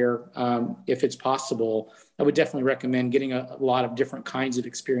park career, if it's possible, I would definitely recommend getting a lot of different kinds of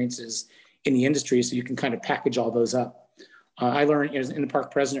experiences in the industry so you can kind of package all those up. I learned in the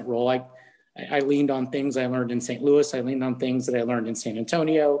park president role, I leaned on things I learned in St. Louis. I leaned on things that I learned in San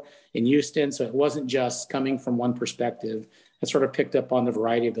Antonio, in Houston. So it wasn't just coming from one perspective. I sort of picked up on the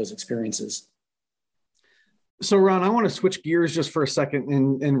variety of those experiences. So Ron, I want to switch gears just for a second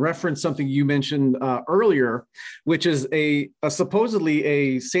and reference something you mentioned earlier, which is supposedly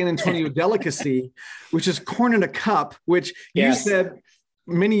a San Antonio delicacy, which is corn in a cup, which yes. You said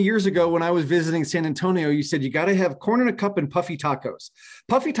many years ago when I was visiting San Antonio, you said you got to have corn in a cup and puffy tacos.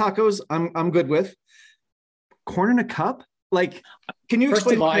 Puffy tacos, I'm good with. Corn in a cup? Like, can you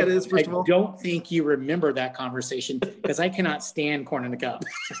explain what that is, first of all? I don't think you remember that conversation because I cannot stand corn in a cup.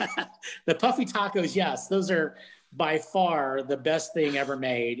 The puffy tacos, yes, those are by far the best thing ever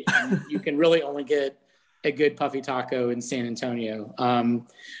made. And you can really only get a good puffy taco in San Antonio.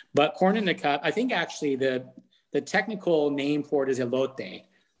 But corn in a cup, I think actually the technical name for it is elote.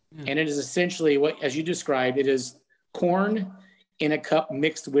 And it is essentially what, as you described, it is corn in a cup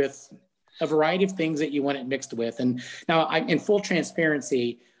mixed with a variety of things that you want it mixed with. And now, in full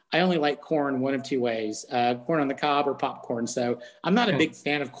transparency, I only like corn one of two ways, corn on the cob or popcorn. So I'm not a big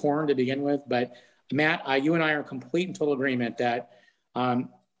fan of corn to begin with, but Matt, you and I are in complete and total agreement that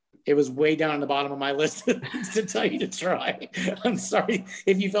it was way down on the bottom of my list to tell you to try. I'm sorry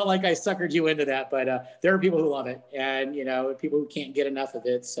if you felt like I suckered you into that, but there are people who love it and, people who can't get enough of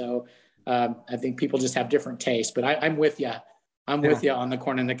it. So I think people just have different tastes, but I'm with you. I'm with you on the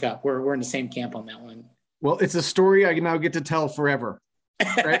corn in the cup. We're in the same camp on that one. Well, it's a story I now get to tell forever.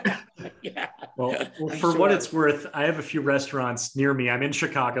 Right? Yeah. Well, for what it's worth, I have a few restaurants near me. I'm in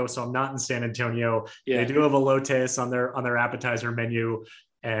Chicago, so I'm not in San Antonio. Yeah. They do have elotes on their appetizer menu.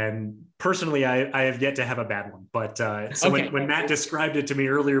 And personally, I have yet to have a bad one. But when Matt described it to me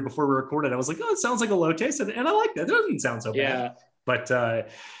earlier before we recorded, I was like, oh, it sounds like elotes. And I like that. It doesn't sound so bad. But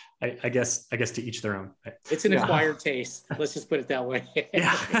I guess to each their own. It's an acquired taste. Let's just put it that way.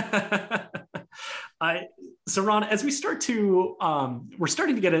 Yeah. So Ron, as we start to, we're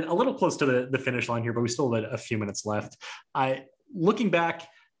starting to get a little close to the finish line here, but we still have a few minutes left. Looking back,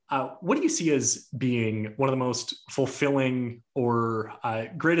 what do you see as being one of the most fulfilling or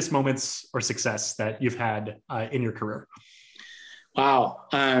greatest moments or success that you've had in your career? Wow.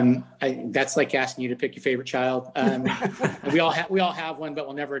 That's like asking you to pick your favorite child. We all have one, but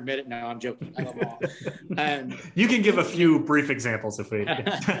we'll never admit it. No, I'm joking. I love them all. You can give a few brief examples if we.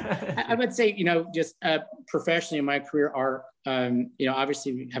 I would say, just professionally in my career arc,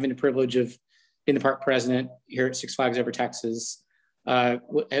 obviously having the privilege of being the park president here at Six Flags Over Texas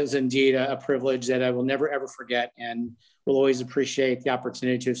is indeed a privilege that I will never, ever forget. And will always appreciate the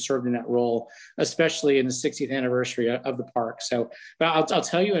opportunity to have served in that role, especially in the 60th anniversary of the park. So, but I'll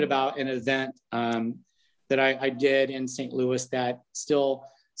tell you about an event that I did in St. Louis that still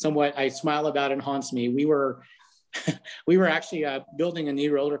somewhat I smile about and haunts me. We were actually building a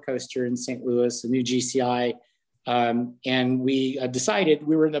new roller coaster in St. Louis, a new GCI, and we decided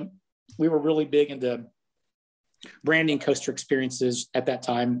we were really big into branding coaster experiences at that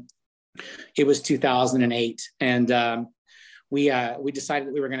time. It was 2008, and we decided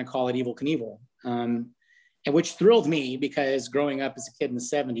that we were going to call it Evel Knievel, and which thrilled me because growing up as a kid in the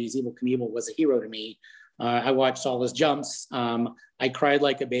 70s, Evel Knievel was a hero to me. I watched all his jumps. I cried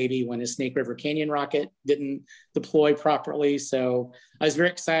like a baby when his Snake River Canyon rocket didn't deploy properly. So I was very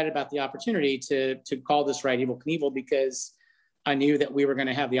excited about the opportunity to call this ride Evel Knievel because I knew that we were going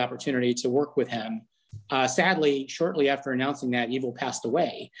to have the opportunity to work with him. Sadly, shortly after announcing that, Evel passed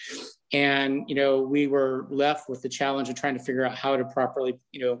away. And, we were left with the challenge of trying to figure out how to properly,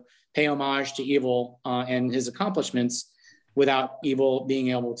 pay homage to Evel and his accomplishments without Evel being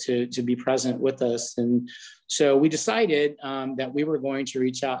able to be present with us. And so we decided that we were going to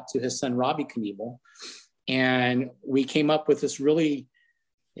reach out to his son, Robbie Knievel. And we came up with this really,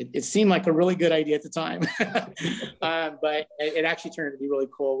 it seemed like a really good idea at the time, but it actually turned out to be really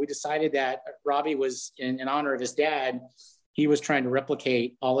cool. We decided that Robbie was, in honor of his dad, he was trying to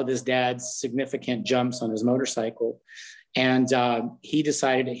replicate all of his dad's significant jumps on his motorcycle. And he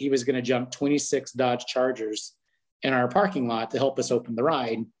decided that he was going to jump 26 Dodge Chargers in our parking lot to help us open the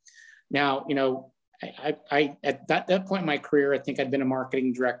ride. Now, I at that point in my career, I think I'd been a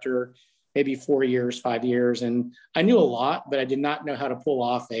marketing director maybe 4 years, 5 years, and I knew a lot, but I did not know how to pull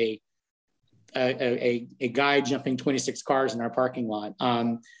off a guy jumping 26 cars in our parking lot.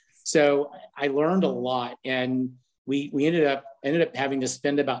 So I learned a lot, and we ended up having to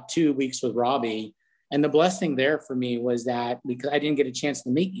spend about 2 weeks with Robbie. And the blessing there for me was that because I didn't get a chance to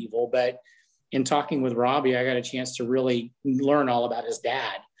meet Evel, but in talking with Robbie, I got a chance to really learn all about his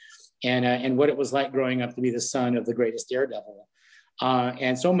dad and what it was like growing up to be the son of the greatest daredevil.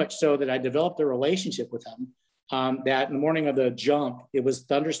 And so much so that I developed a relationship with him that in the morning of the jump, it was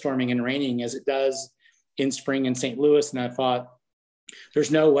thunderstorming and raining as it does in spring in St. Louis. And I thought,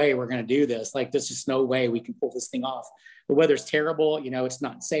 there's no way we're going to do this. Like, there's just no way we can pull this thing off. The weather's terrible, it's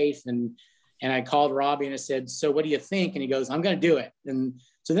not safe. And I called Robbie and I said, so what do you think? And he goes, I'm going to do it. And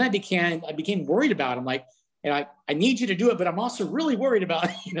so then I became worried about him. Like, and I need you to do it, but I'm also really worried about,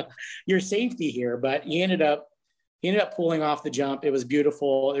 your safety here. But he ended up pulling off the jump. It was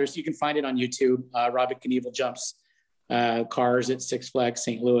beautiful. You can find it on YouTube. Robbie Knievel jumps cars at Six Flags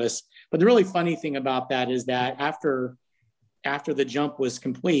St. Louis. But the really funny thing about that is that after the jump was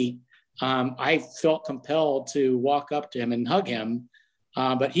complete, I felt compelled to walk up to him and hug him.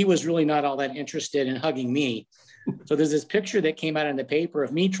 But he was really not all that interested in hugging me. So there's this picture that came out in the paper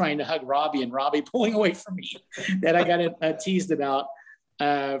of me trying to hug Robbie and Robbie pulling away from me that I got teased about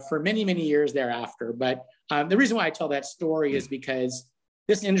for many, many years thereafter. But the reason why I tell that story is because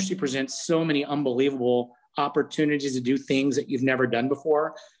this industry presents so many unbelievable opportunities to do things that you've never done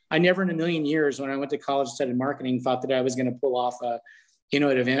before. I never in a million years, when I went to college and studied marketing, thought that I was going to pull off an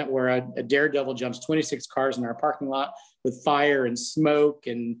event where a daredevil jumps 26 cars in our parking lot with fire and smoke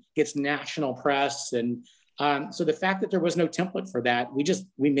and gets national press. And so the fact that there was no template for that,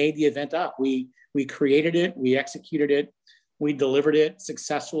 we made the event up. We created it, we executed it, we delivered it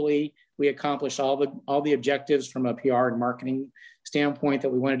successfully. We accomplished all the objectives from a PR and marketing standpoint that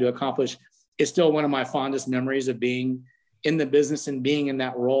we wanted to accomplish. It's still one of my fondest memories of being in the business and being in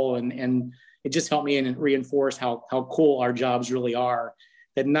that role. And it just helped me and reinforce how cool our jobs really are.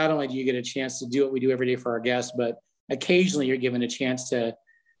 That not only do you get a chance to do what we do every day for our guests, but occasionally you're given a chance to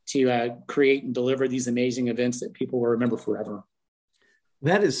create and deliver these amazing events that people will remember forever.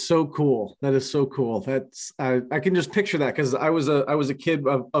 That is so cool. That is so cool. That's I can just picture that because I was a kid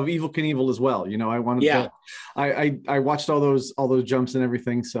of Evel Knievel as well. I wanted to. I watched all those jumps and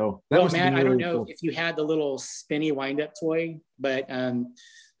everything. So that was Matt, really I don't know cool. if you had the little spinny wind-up toy, but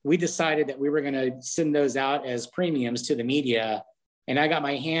we decided that we were going to send those out as premiums to the media, and I got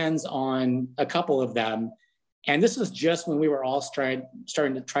my hands on a couple of them. And this was just when we were all starting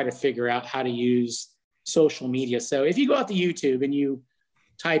to try to figure out how to use social media. So if you go out to YouTube and you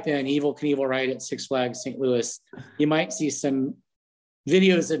type in Evel Knievel ride at Six Flags St. Louis, you might see some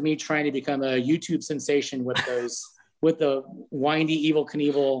videos of me trying to become a YouTube sensation with the windy Evel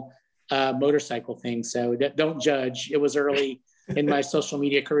Knievel motorcycle thing. So don't judge. It was early in my social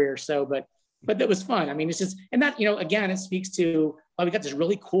media career. So, but that was fun. I mean, it's just, and that, again, it speaks to, we got this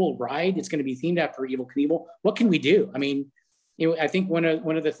really cool ride. It's going to be themed after Evel Knievel. What can we do? I mean, I think one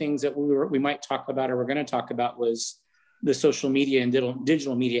of the things that we might talk about, or we're going to talk about, was the social media and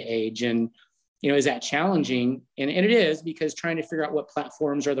digital media age. And, is that challenging? And it is, because trying to figure out what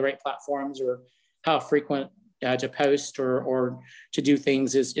platforms are the right platforms, or how frequent to post or to do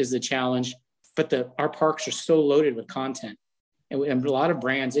things is the challenge. But our parks are so loaded with content. And a lot of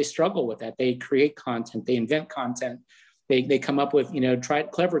brands, they struggle with that. They create content, they invent content, they come up with, try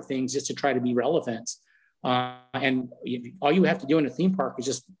clever things just to try to be relevant. And all you have to do in a theme park is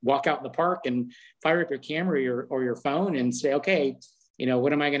just walk out in the park and fire up your camera or your phone and say, okay,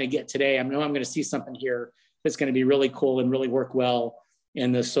 what am I going to get today? I know I'm going to see something here that's going to be really cool and really work well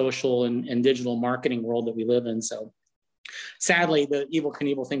in the social and digital marketing world that we live in. So sadly, the Evel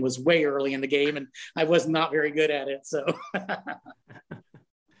Knievel thing was way early in the game and I was not very good at it. So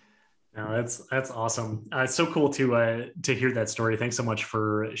no, that's awesome. It's so cool to hear that story. Thanks so much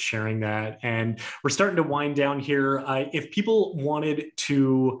for sharing that. And we're starting to wind down here. If people wanted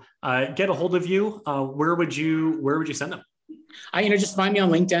to get a hold of you, where would you send them? Just find me on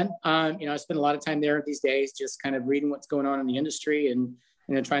LinkedIn. I spend a lot of time there these days, just kind of reading what's going on in the industry and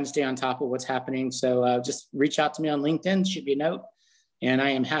trying to stay on top of what's happening. So just reach out to me on LinkedIn, shoot me a note, and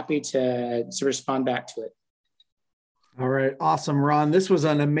I am happy to respond back to it. All right. Awesome, Ron. This was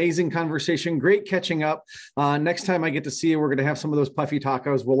an amazing conversation. Great catching up. Next time I get to see you, we're going to have some of those puffy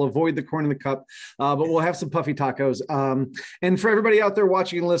tacos. We'll avoid the corn in the cup, but we'll have some puffy tacos. And for everybody out there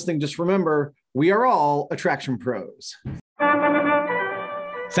watching and listening, just remember, we are all Attraction Pros.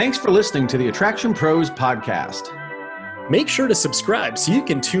 Thanks for listening to the Attraction Pros podcast. Make sure to subscribe so you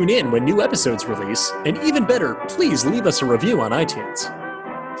can tune in when new episodes release. And even better, please leave us a review on iTunes.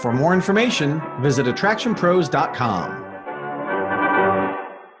 For more information, visit attractionpros.com.